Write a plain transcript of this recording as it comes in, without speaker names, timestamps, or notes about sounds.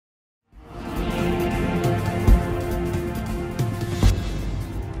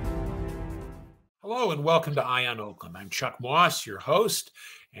Hello and welcome to Eye on Oakland. I'm Chuck Moss, your host,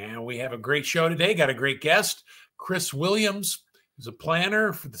 and we have a great show today. Got a great guest, Chris Williams, who's a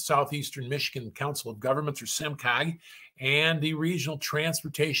planner for the Southeastern Michigan Council of Governments, or SEMCOG, and the Regional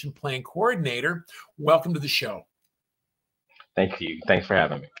Transportation Plan Coordinator. Welcome to the show. Thank you. Thanks for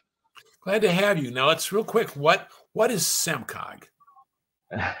having me. Glad to have you. Now, let's real quick. What is SEMCOG?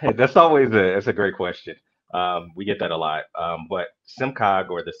 That's always a great question. We get that a lot. But SEMCOG,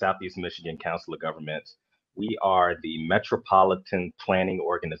 or the Southeast Michigan Council of Governments, we are the Metropolitan Planning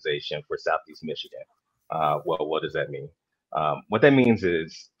Organization for Southeast Michigan. Well, what does that mean? What that means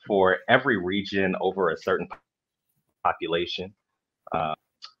is for every region over a certain population,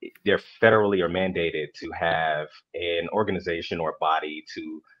 they're federally or mandated to have an organization or body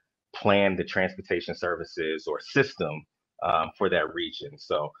to plan the transportation services or system for that region.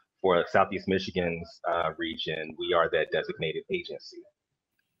 So for Southeast Michigan's region, we are that designated agency.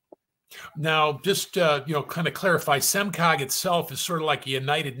 Now, just kind of clarify, SEMCOG itself is sort of like the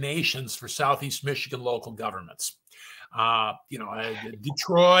United Nations for Southeast Michigan local governments.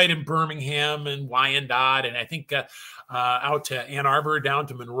 Detroit and Birmingham and Wyandotte, and I think out to Ann Arbor, down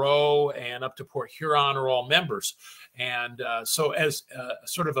to Monroe, and up to Port Huron are all members. And so as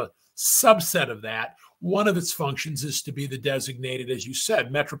sort of a subset of that, one of its functions is to be the designated, as you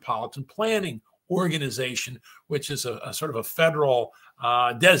said, Metropolitan Planning Organization, which is a sort of a federal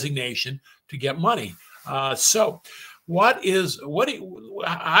designation to get money. So how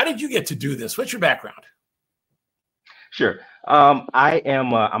did you get to do this? What's your background? Sure. I'm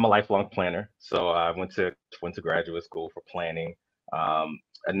a lifelong planner. So I went to graduate school for planning.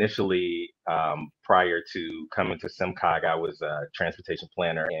 Initially, prior to coming to SEMCOG, I was a transportation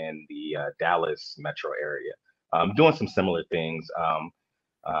planner in the Dallas metro area, doing some similar things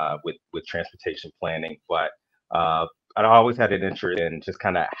with transportation planning. But I always had an interest in just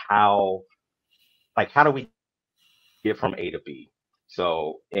kind of how do we get from A to B?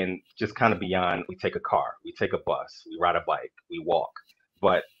 So, and just kind of beyond, we take a car, we take a bus, we ride a bike, we walk,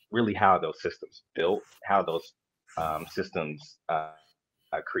 but really how are those systems built, how those systems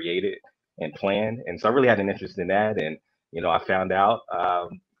created and planned. And so I really had an interest in that. And, I found out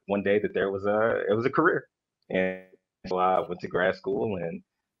one day that it was a career. And so I went to grad school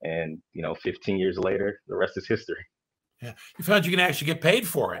and 15 years later, the rest is history. Yeah, you found you can actually get paid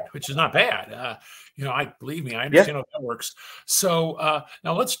for it, which is not bad. Believe me, I understand how that works. So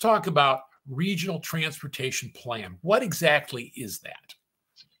now let's talk about Regional Transportation Plan. What exactly is that?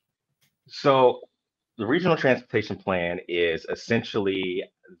 So the Regional Transportation Plan is essentially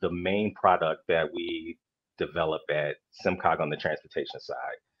the main product that we develop at SEMCOG on the transportation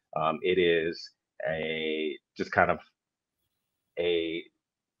side. It is a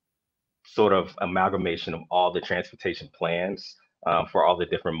sort of amalgamation of all the transportation plans for all the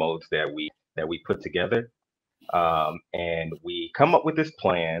different modes that we put together. And we come up with this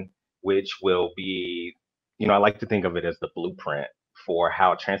plan, which will be, I like to think of it as the blueprint for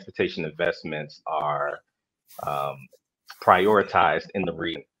how transportation investments are prioritized in the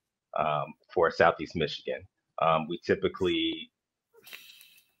region for Southeast Michigan. We typically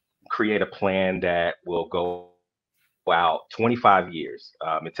create a plan that will go out 25 years.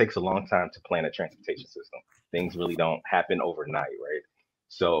 It takes a long time to plan a transportation system. Things really don't happen overnight, right?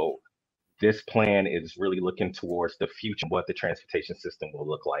 So this plan is really looking towards the future, what the transportation system will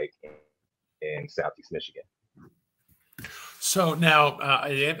look like in Southeast Michigan. So now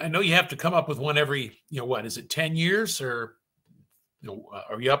I know you have to come up with one every, what is it, 10 years, or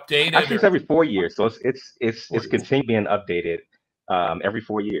are you updated? Actually, it's every 4 years. So it's continuing being updated every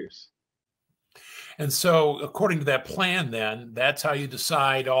 4 years. And so according to that plan, then that's how you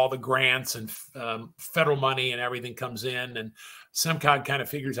decide all the grants and federal money and everything comes in, and SEMCOG kind of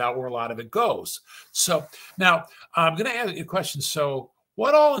figures out where a lot of it goes. So now I'm going to ask you a question. So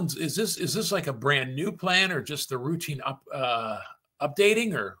what all is this? Is this like a brand new plan, or just the routine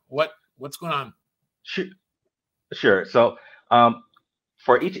updating, or what's going on? Sure. So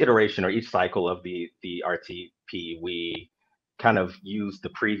for each iteration or each cycle of the RTP, we kind of use the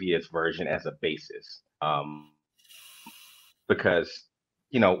previous version as a basis, because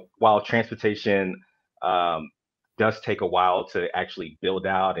while transportation does take a while to actually build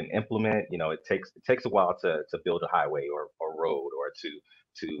out and implement, it takes a while to build a highway or road, or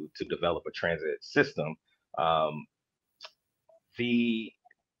to develop a transit system. The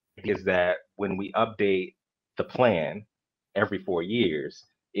idea is that when we update the plan every 4 years,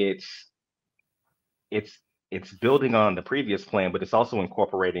 it's building on the previous plan, but it's also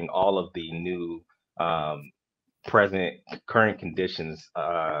incorporating all of the new current conditions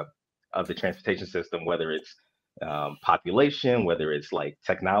of the transportation system, whether it's population, whether it's like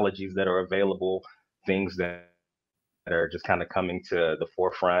technologies that are available, things that are just kind of coming to the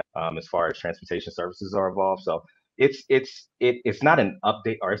forefront as far as transportation services are involved. So it's not an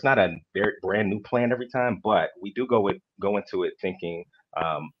update, or it's not a very brand new plan every time, but we do go into it thinking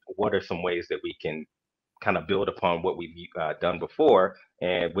what are some ways that we can kind of build upon what we've done before,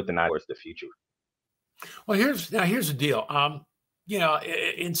 and with an eye towards the future. Well, here's the deal. You know,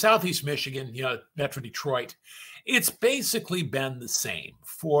 in Southeast Michigan, you know, Metro Detroit, it's basically been the same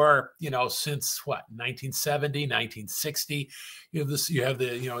for, you know, since what, 1970, 1960. You have this, you have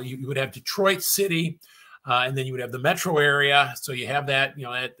the, you know, you would have Detroit City, and then you would have the metro area. So you have that, you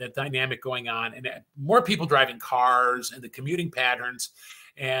know, that dynamic going on, and more people driving cars and the commuting patterns,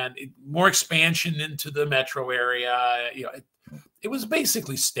 and more expansion into the metro area. You know, it was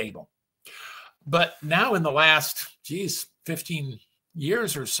basically stable. But now in the last, 15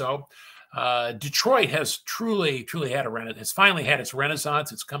 years or so, Detroit has truly had has finally had its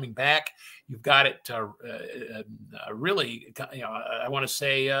renaissance. It's coming back. You've got it really, you know, I want to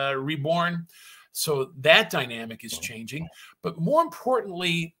say reborn. So that dynamic is changing. But more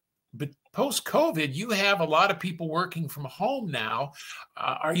importantly, but post-COVID, you have a lot of people working from home now.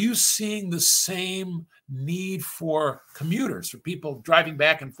 Are you seeing the same need for commuters, for people driving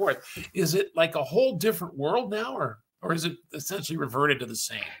back and forth? Is it like a whole different world now, or is it essentially reverted to the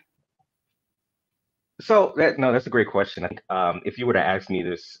same? So that's a great question. If you were to ask me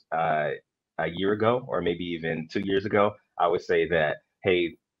this a year ago, or maybe even 2 years ago, I would say that,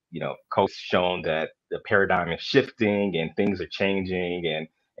 hey, you know, COVID's shown that the paradigm is shifting and things are changing,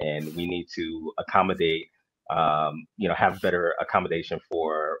 and we need to accommodate, you know, have better accommodation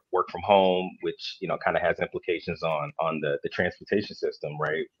for work from home, which, you know, kind of has implications on the transportation system,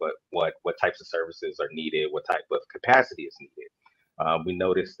 right? But what types of services are needed, what type of capacity is needed. We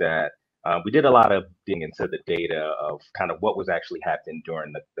noticed that we did a lot of digging into the data of kind of what was actually happening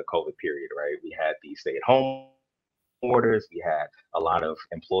during the COVID period, right? We had the stay-at-home orders. We had a lot of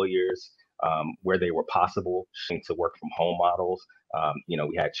employers where they were possible to work from home models. You know,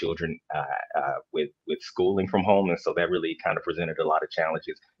 we had children with schooling from home, and so that really kind of presented a lot of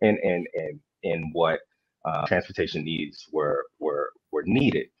challenges in what transportation needs were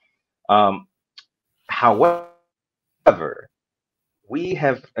needed. However, we've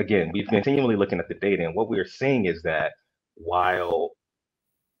continually looking at the data, and what we are seeing is that while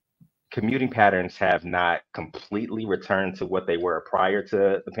commuting patterns have not completely returned to what they were prior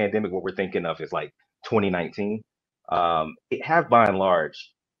to the pandemic, what we're thinking of is like 2019, it have by and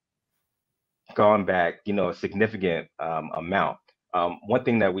large gone back, you know, a significant amount. One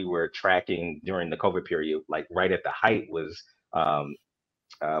thing that we were tracking during the COVID period, like right at the height, was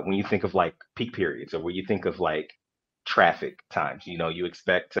when you think of like peak periods, or when you think of like traffic times, you know, you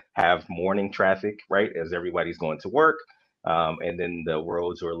expect to have morning traffic, right, as everybody's going to work. And then the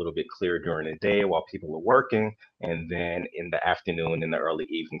roads are a little bit clearer during the day while people are working. And then in the afternoon, in the early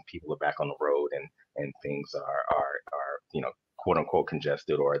evening, people are back on the road, and things are you know, quote unquote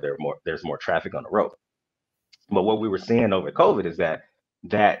congested, or there's more traffic on the road. But what we were seeing over COVID is that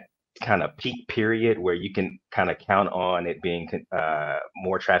kind of peak period where you can kind of count on it being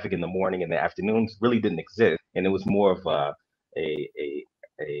more traffic in the morning and the afternoons really didn't exist. And it was more of a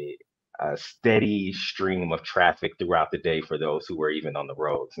steady stream of traffic throughout the day for those who were even on the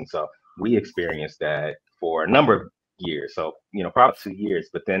roads. And so we experienced that for a number of years. So, you know, probably 2 years.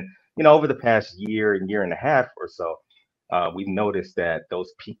 But then, you know, over the past year and a half or so, we've noticed that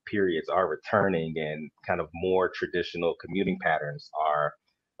those peak periods are returning, and kind of more traditional commuting patterns are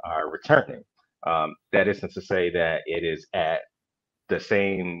returning. That isn't to say that it is at the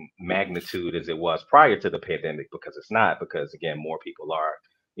same magnitude as it was prior to the pandemic, because it's not, because again, more people are,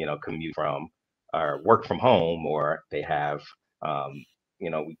 you know, commute from or work from home, or they have, you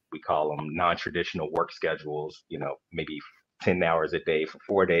know, we call them non-traditional work schedules, you know, maybe 10 hours a day for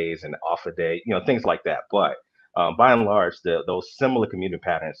 4 days and off a day, you know, things like that. But by and large, those similar commuting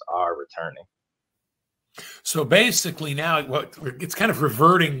patterns are returning. So basically now it's kind of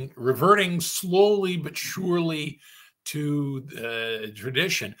reverting slowly but surely to the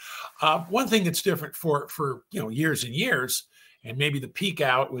tradition. One thing that's different for you know, years and years, and maybe the peak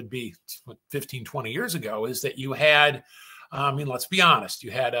out would be 15, 20 years ago, is that you had, I mean, let's be honest,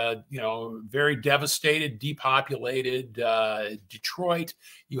 you had a, you know, very devastated, depopulated Detroit.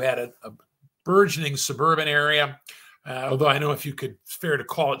 You had a burgeoning suburban area. Although I know if you could, it's fair to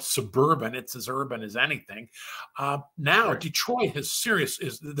call it suburban, it's as urban as anything. Now right. Detroit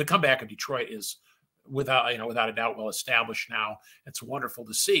the comeback of Detroit is without a doubt well established now. It's wonderful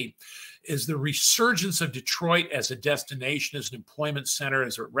to see. Is the resurgence of Detroit as a destination, as an employment center,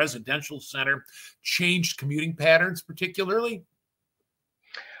 as a residential center, changed commuting patterns particularly?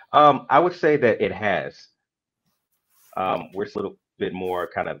 I would say that it has. We're a little bit more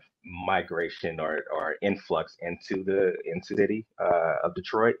kind of migration or influx into the city of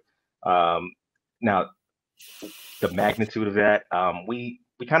Detroit. Um, Now, the magnitude of that, we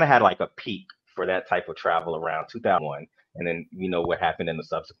kind of had like a peak for that type of travel around 2001, and then you know what happened in the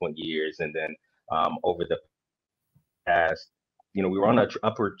subsequent years, and then over the past, you know, we were on an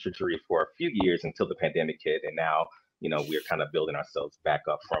upward trajectory for a few years until the pandemic hit, and now you know we're kind of building ourselves back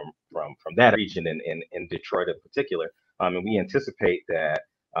up from that region in Detroit in particular, and we anticipate that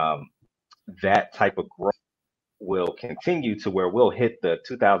that type of growth will continue to where we'll hit the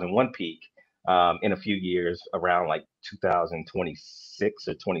 2001 peak in a few years around like 2026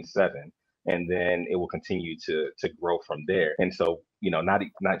 or 27, and then it will continue to grow from there. And so you know not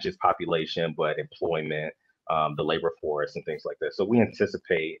just population but employment, the labor force and things like that. So we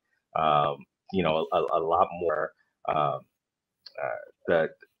anticipate you know a lot more the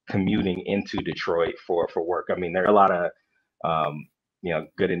commuting into Detroit for work. I mean there are a lot of you know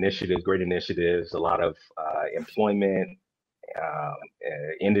good initiatives, great initiatives, a lot of employment,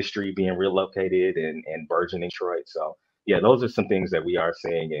 industry being relocated and burgeoning Detroit. So yeah, those are some things that we are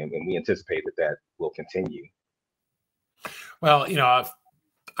seeing, and we anticipate that that will continue. Well, you know, I'll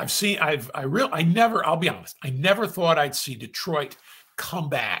be honest, I never thought I'd see Detroit come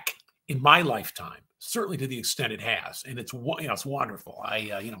back in my lifetime, certainly to the extent it has. And it's, you know, it's wonderful.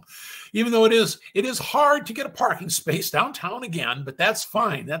 You know, even though it is hard to get a parking space downtown again, but that's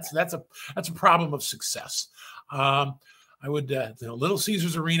fine. That's a problem of success. I would, you know, Little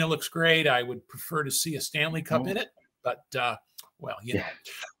Caesars Arena looks great. I would prefer to see a Stanley Cup in it, but well, you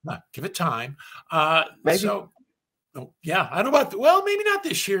know, give it time. Maybe. So, oh, yeah, I don't know about, well, maybe not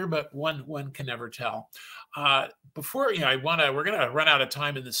this year, but one can never tell. Before, you know, we're going to run out of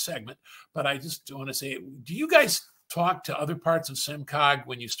time in this segment, but I just want to say, do you guys talk to other parts of SEMCOG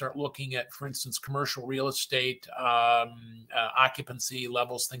when you start looking at, for instance, commercial real estate, occupancy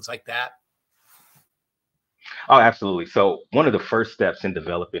levels, things like that? Oh, absolutely. So one of the first steps in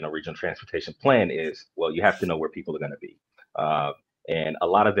developing a regional transportation plan is, well, you have to know where people are going to be. And a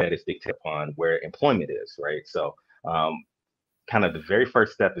lot of that is dictated upon where employment is, right? So kind of the very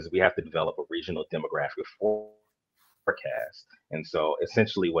first step is we have to develop a regional demographic forecast. And so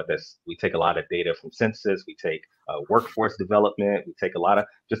essentially we take a lot of data from census, we take workforce development, we take a lot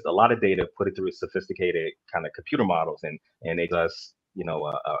of data, put it through sophisticated kind of computer models, and it does, you know,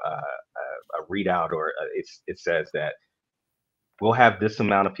 a readout, or it says that we'll have this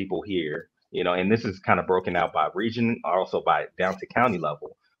amount of people here, you know, and this is kind of broken out by region, also by down to county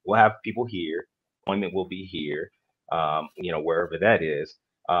level. We'll have people here, employment will be here, you know, wherever that is.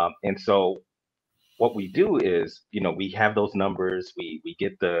 And so what we do is, you know, we have those numbers, we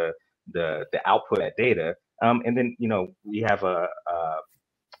get the output at data, and then, you know, we have on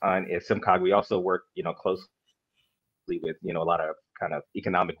SEMCOG, we also work, you know, closely with, you know, a lot of kind of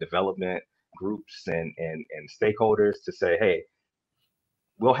economic development groups and stakeholders to say, hey,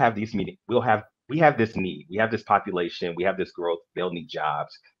 we'll have these meetings, we have this need, we have this population, we have this growth, they'll need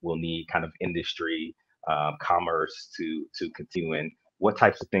jobs, we'll need kind of industry, commerce to continue, and what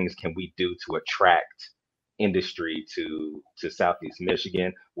types of things can we do to attract industry to Southeast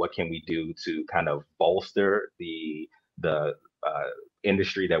Michigan? What can we do to kind of bolster the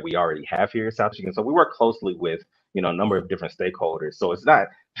industry that we already have here in South Michigan? So we work closely with, you know, a number of different stakeholders. So it's not,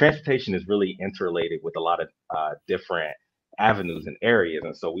 transportation is really interrelated with a lot of different avenues and areas,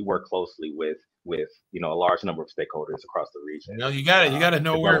 and so we work closely with you know a large number of stakeholders across the region. Well, you got to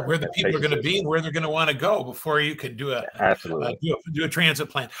know where the people are going to be and where they're going to want to go before you can do a transit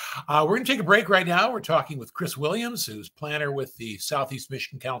plan. We're going to take a break right now. We're talking with Chris Williams, who's planner with the Southeast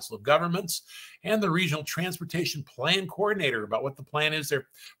Michigan Council of Governments and the Regional Transportation Plan Coordinator, about what the plan is they're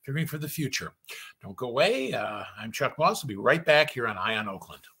figuring for the future. Don't go away. I'm Chuck Moss. We'll be right back here on Eye on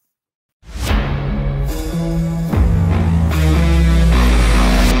Oakland.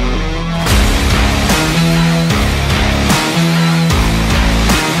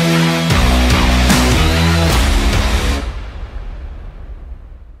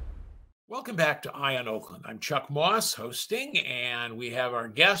 Welcome back to Eye on Oakland. I'm Chuck Moss hosting, and we have our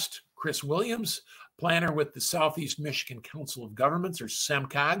guest, Chris Williams, planner with the Southeast Michigan Council of Governments, or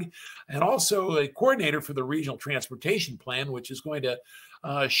SEMCOG, and also a coordinator for the Regional Transportation Plan, which is going to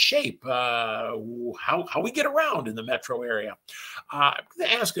shape how we get around in the metro area. I'm going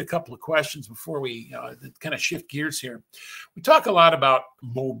to ask a couple of questions before we kind of shift gears here. We talk a lot about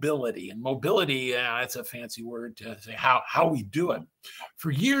mobility, and mobility, that's a fancy word to say how we do it.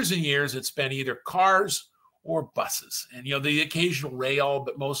 For years and years, it's been either cars or buses, and, you know, the occasional rail,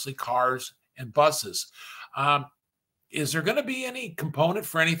 but mostly cars and buses. is there going to be any component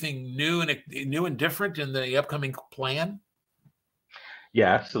for anything new and different in the upcoming plan?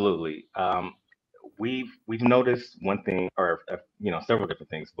 Yeah, absolutely. We've noticed one thing, or several different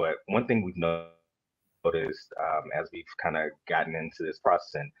things, but one thing we've noticed as we've kind of gotten into this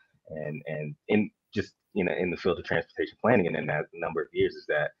process and in just in the field of transportation planning and in that number of years is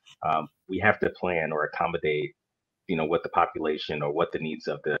that we have to plan or accommodate what the population or what the needs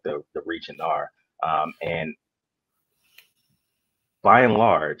of the region are, and by and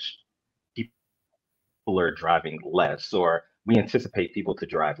large, people are driving less, or we anticipate people to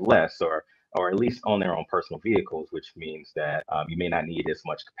drive less, or at least on their own personal vehicles, which means that you may not need as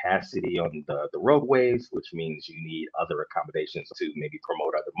much capacity on the roadways, which means you need other accommodations to maybe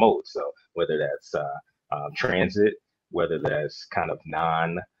promote other modes. So whether that's transit, whether that's kind of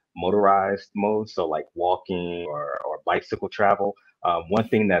non-motorized modes, so like walking or bicycle travel. One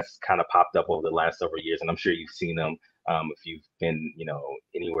thing that's kind of popped up over the last several years, and I'm sure you've seen them if you've been,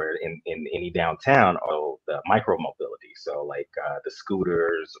 anywhere in any downtown, or the micro mobility. So like the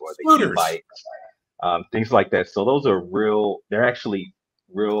scooters or the e-bikes, things like that. So those are they're actually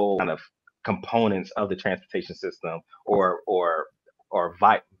real kind of components of the transportation system, or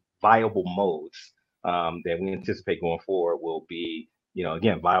viable modes that we anticipate going forward will be,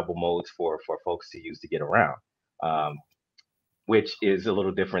 again, viable modes for folks to use to get around, which is a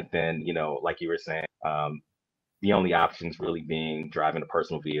little different than, like you were saying, the only options really being driving a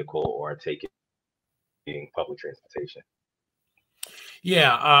personal vehicle or taking public transportation.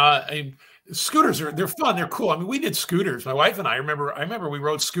 Yeah, scooters they're fun. They're cool. I mean, we did scooters. My wife and I remember we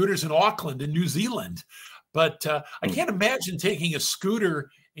rode scooters in Auckland in New Zealand, but I can't imagine taking a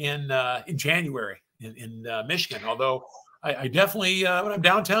scooter in January in Michigan. Although I definitely when I'm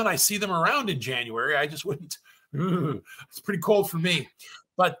downtown, I see them around in January. I just wouldn't. It's pretty cold for me,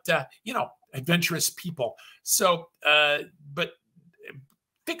 but adventurous people. So, but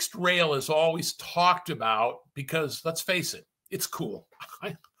fixed rail is always talked about because, let's face it, it's cool,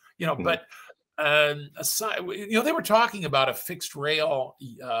 but aside, they were talking about a fixed rail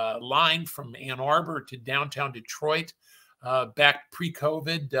line from Ann Arbor to downtown Detroit back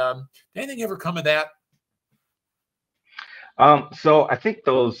pre-COVID. Anything ever come of that? So I think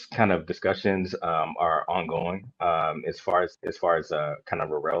those kind of discussions are ongoing as far as kind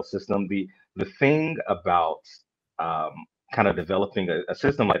of a rail system. The thing about kind of developing a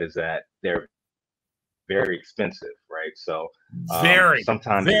system like that is that they're very expensive, right? So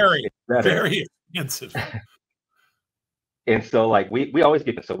sometimes it's better. Very expensive. And so like we always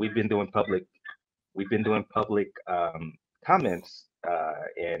get, so we've been doing public comments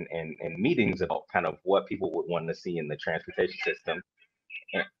and meetings about kind of what people would want to see in the transportation system,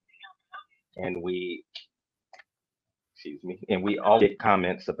 and we all get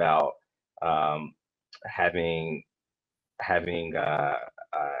comments about having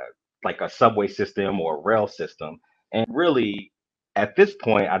like a subway system or rail system. And really, at this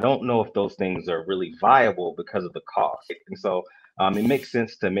point, I don't know if those things are really viable because of the cost. And so it makes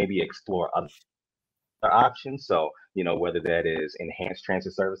sense to maybe explore other options. So, whether that is enhanced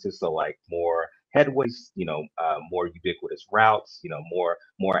transit services, so like more headways, more ubiquitous routes,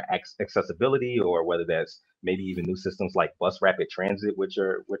 more accessibility, or whether that's maybe even new systems like bus rapid transit, which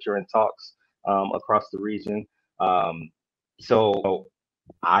are in talks across the region. So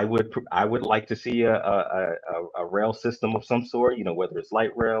I would like to see a rail system of some sort, whether it's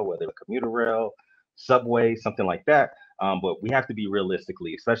light rail, whether it's commuter rail, subway, something like that. But we have to be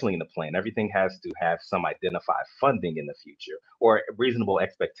realistically, especially in the plan, everything has to have some identified funding in the future, or reasonable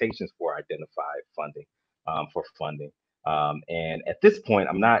expectations for identified funding for funding. And at this point,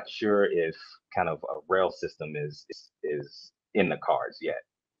 I'm not sure if kind of a rail system is in the cards yet.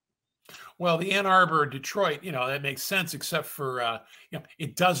 Well, the Ann Arbor, Detroit, that makes sense, except for,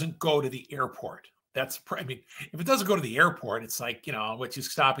 it doesn't go to the airport. If it doesn't go to the airport, it's like, what you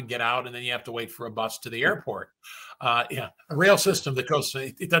stop and get out, and then you have to wait for a bus to the airport. A rail system that goes,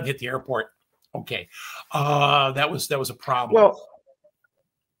 it doesn't hit the airport. Okay. That was a problem.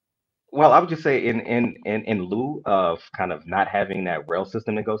 Well, I would just say in lieu of kind of not having that rail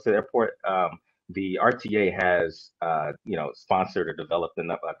system that goes to the airport, the RTA has, sponsored or developed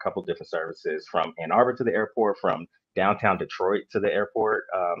a couple different services from Ann Arbor to the airport, from downtown Detroit to the airport,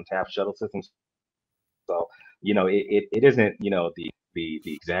 to have shuttle systems. So, it isn't, the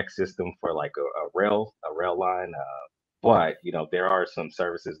exact system for like a rail line, but there are some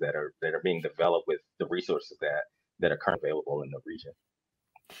services that are being developed with the resources that are currently available in the region.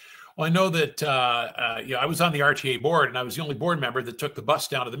 Well, I know that I was on the RTA board, and I was the only board member that took the bus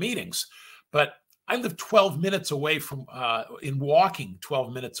down to the meetings. But I live 12 minutes away from, in walking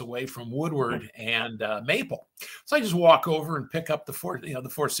 12 minutes away from Woodward and Maple. So I just walk over and pick up the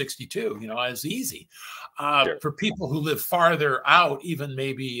 462, as easy. Sure. For people who live farther out, even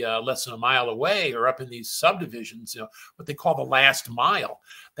maybe less than a mile away or up in these subdivisions, what they call the last mile,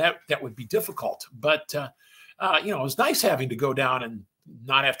 that would be difficult. But, it was nice having to go down and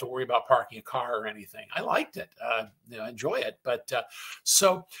not have to worry about parking a car or anything. I liked it. I enjoy it. But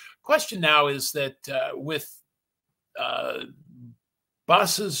so question now is that with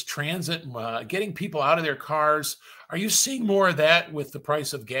buses, transit, getting people out of their cars, are you seeing more of that with the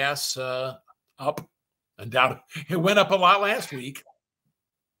price of gas up and down? It went up a lot last week.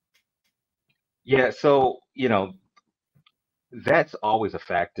 Yeah. So, that's always a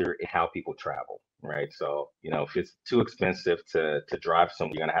factor in how people travel, right? So, if it's too expensive to drive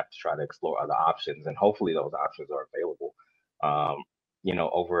somewhere, you're gonna have to try to explore other options, and hopefully those options are available. Um,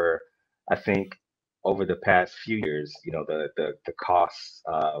 I think over the past few years, the costs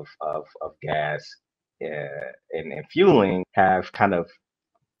of gas and fueling have kind of,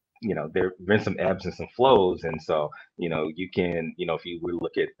 there have been some ebbs and some flows. And so, you can, if you would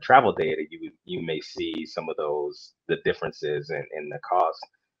look at travel data, you may see some of the differences in the cost.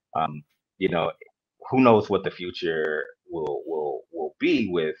 Um, you know, who knows what the future will be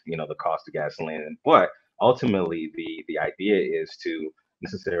with, the cost of gasoline. But ultimately, the idea is to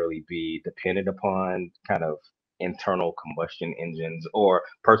necessarily be dependent upon kind of internal combustion engines or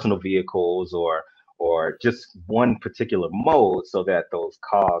personal vehicles or just one particular mode, so that those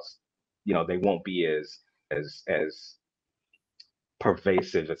costs, they won't be as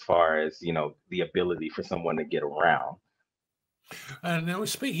pervasive as far as, the ability for someone to get around. And then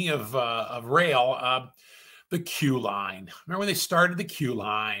speaking of rail, the Q line. Remember when they started the Q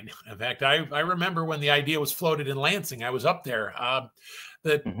line? In fact, I remember when the idea was floated in Lansing. I was up there.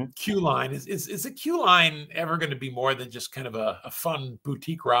 The Mhm. Q line is the Q line ever going to be more than just kind of a fun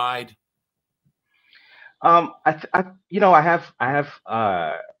boutique ride? I have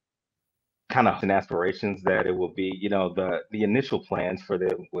kind of and aspirations that it will be. The initial plans for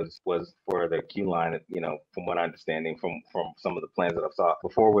them was for the Q line. From what I'm understanding from some of the plans that I saw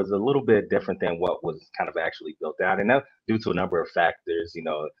before, was a little bit different than what was kind of actually built out, and that due to a number of factors.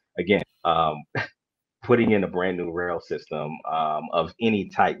 Again, putting in a brand new rail system of any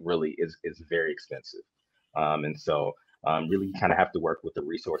type really is very expensive, and so really kind of have to work with the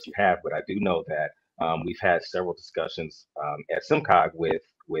resource you have. But I do know that we've had several discussions at SEMCOG with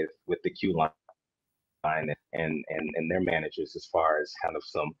the Q line and their managers, as far as kind of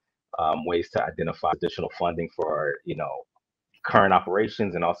some ways to identify additional funding for current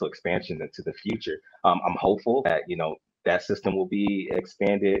operations and also expansions into the future. I'm hopeful that that system will be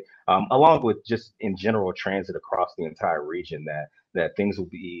expanded, along with just in general transit across the entire region. That things will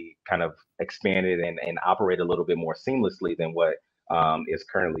be kind of expanded and operate a little bit more seamlessly than what is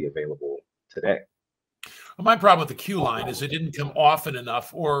currently available today. Well, my problem with the Q line is it didn't come often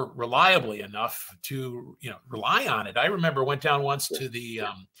enough or reliably enough to rely on it. I remember went down once to the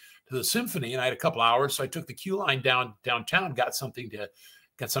Symphony, and I had a couple hours, so I took the Q line downtown, got something to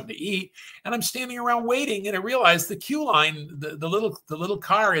eat, and I'm standing around waiting, and I realized the Q line, the little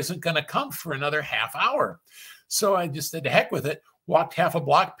car isn't going to come for another half hour. So I just said, to heck with it, walked half a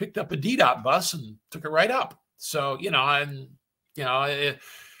block, picked up a DDOT bus, and took it right up. So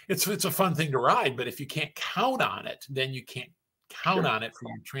it's a fun thing to ride, but if you can't count on it, then you can't count on it for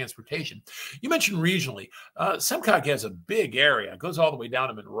your transportation. You mentioned regionally, SEMCOG has a big area. It goes all the way down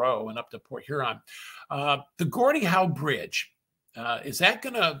to Monroe and up to Port Huron. The Gordie Howe Bridge, is that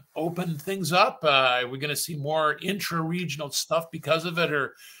going to open things up? Are we going to see more intra-regional stuff because of it,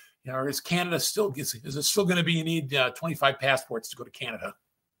 or is Canada still? Is it still going to be you need 25 passports to go to Canada?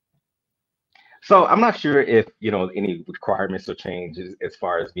 So I'm not sure if any requirements will change as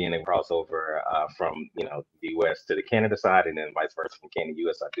far as being a crossover from the U.S. to the Canada side, and then vice versa from Canada to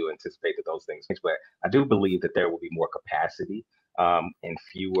U.S. I do anticipate that those things change, but I do believe that there will be more capacity and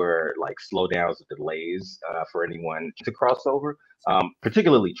fewer like slowdowns or delays for anyone to cross over,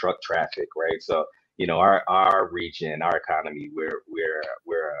 particularly truck traffic, right? So our region, our economy, we're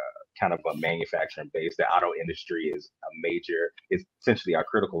kind of a manufacturing base. The auto industry is essentially our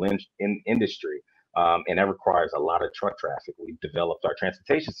critical industry. And that requires a lot of truck traffic. We've developed our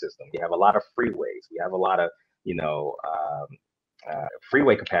transportation system. We have a lot of freeways. We have a lot of,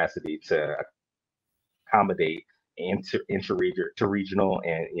 freeway capacity to accommodate interregional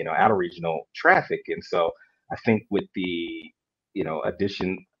and, outer regional traffic. And so I think with the,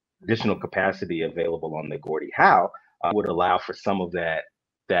 additional capacity available on the Gordie Howe would allow for some of that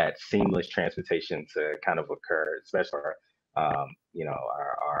seamless transportation to kind of occur, especially our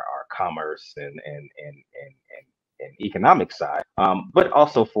commerce and economic side, but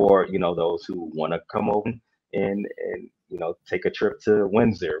also for those who want to come over and take a trip to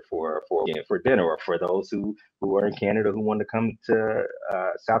Windsor for dinner, or for those who are in Canada who want to come to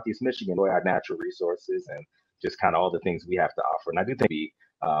Southeast Michigan, enjoy our natural resources and just kind of all the things we have to offer. And I do think be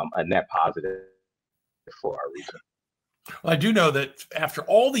a net positive for our region. Well, I do know that after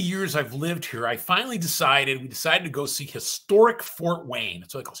all the years I've lived here, we decided to go see historic Fort Wayne.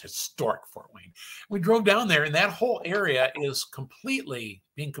 That's what it calls historic Fort Wayne. We drove down there, and that whole area is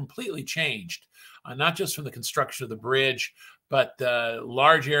being completely changed, not just from the construction of the bridge, but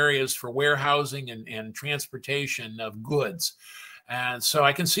large areas for warehousing and transportation of goods. And so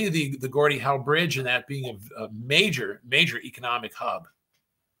I can see the Gordie Howe Bridge and that being a major economic hub.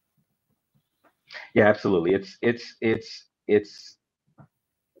 Yeah, absolutely.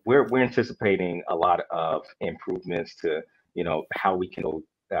 We're anticipating a lot of improvements to how we can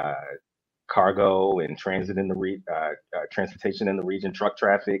cargo and transit in the transportation in the region, truck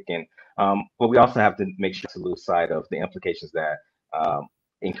traffic, and but we also have to make sure to lose sight of the implications that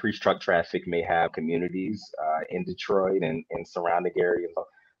increased truck traffic may have communities in Detroit and surrounding areas.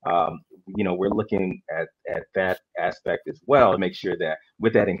 We're looking at that aspect as well to make sure that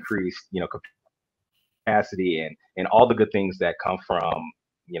with that increased capacity and all the good things that come from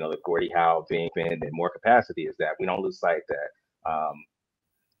the Gordie Howe being opened and more capacity, is that we don't lose sight that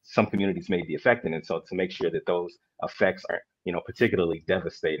some communities may be affected, and so to make sure that those effects aren't particularly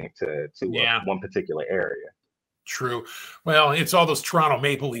devastating to one particular area. True. Well, it's all those Toronto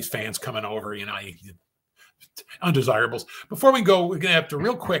Maple Leafs fans coming over, undesirables. Before we go, we're going to have to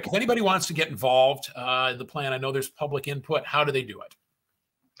real quick, if anybody wants to get involved in the plan, I know there's public input. How do they do it?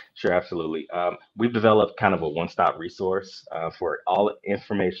 Sure, absolutely. We've developed kind of a one-stop resource for all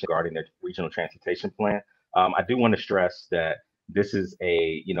information regarding the regional transportation plan. I do want to stress that this is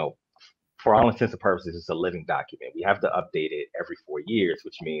for all intents and purposes, it's a living document. We have to update it every 4 years,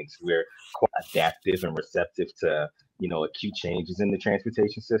 which means we're quite adaptive and receptive to acute changes in the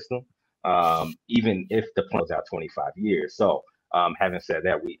transportation system, even if the plan goes out 25 years. So having said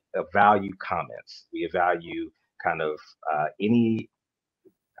that, we value comments. We value kind of any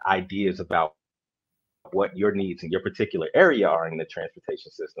ideas about what your needs in your particular area are in the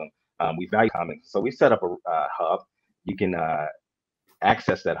transportation system. We value comments. So we set up a hub. You can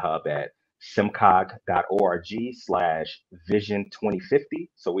access that hub at semcog.org/vision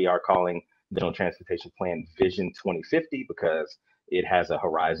 2050. So we are calling the Regional Transportation Plan Vision 2050 because it has a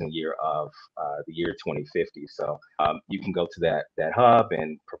horizon year of the year 2050. So you can go to that hub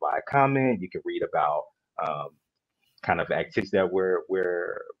and provide comment. You can read about kind of activities that we're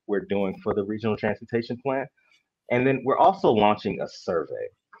doing for the Regional Transportation Plan. And then we're also launching a survey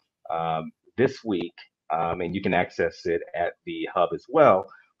this week, and you can access it at the hub as well,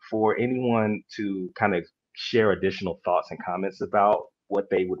 for anyone to kind of share additional thoughts and comments about what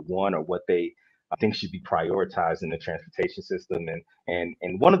they would want or what they think should be prioritized in the transportation system. And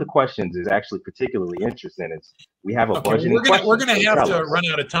one of the questions is actually particularly interesting. It's we have a budget. We're going to have to run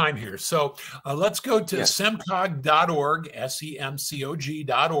out of time here. So let's go to semcog.org,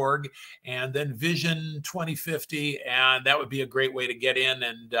 SEMCOG.org, and then Vision 2050. And that would be a great way to get in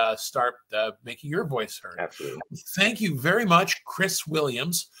and start making your voice heard. Absolutely. Thank you very much, Chris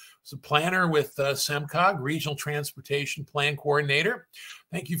Williams. He's a planner with SEMCOG, Regional Transportation Plan Coordinator.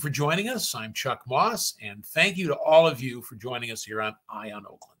 Thank you for joining us. I'm Chuck Moss, and thank you to all of you for joining us here on Eye on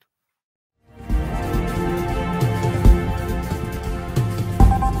Oakland.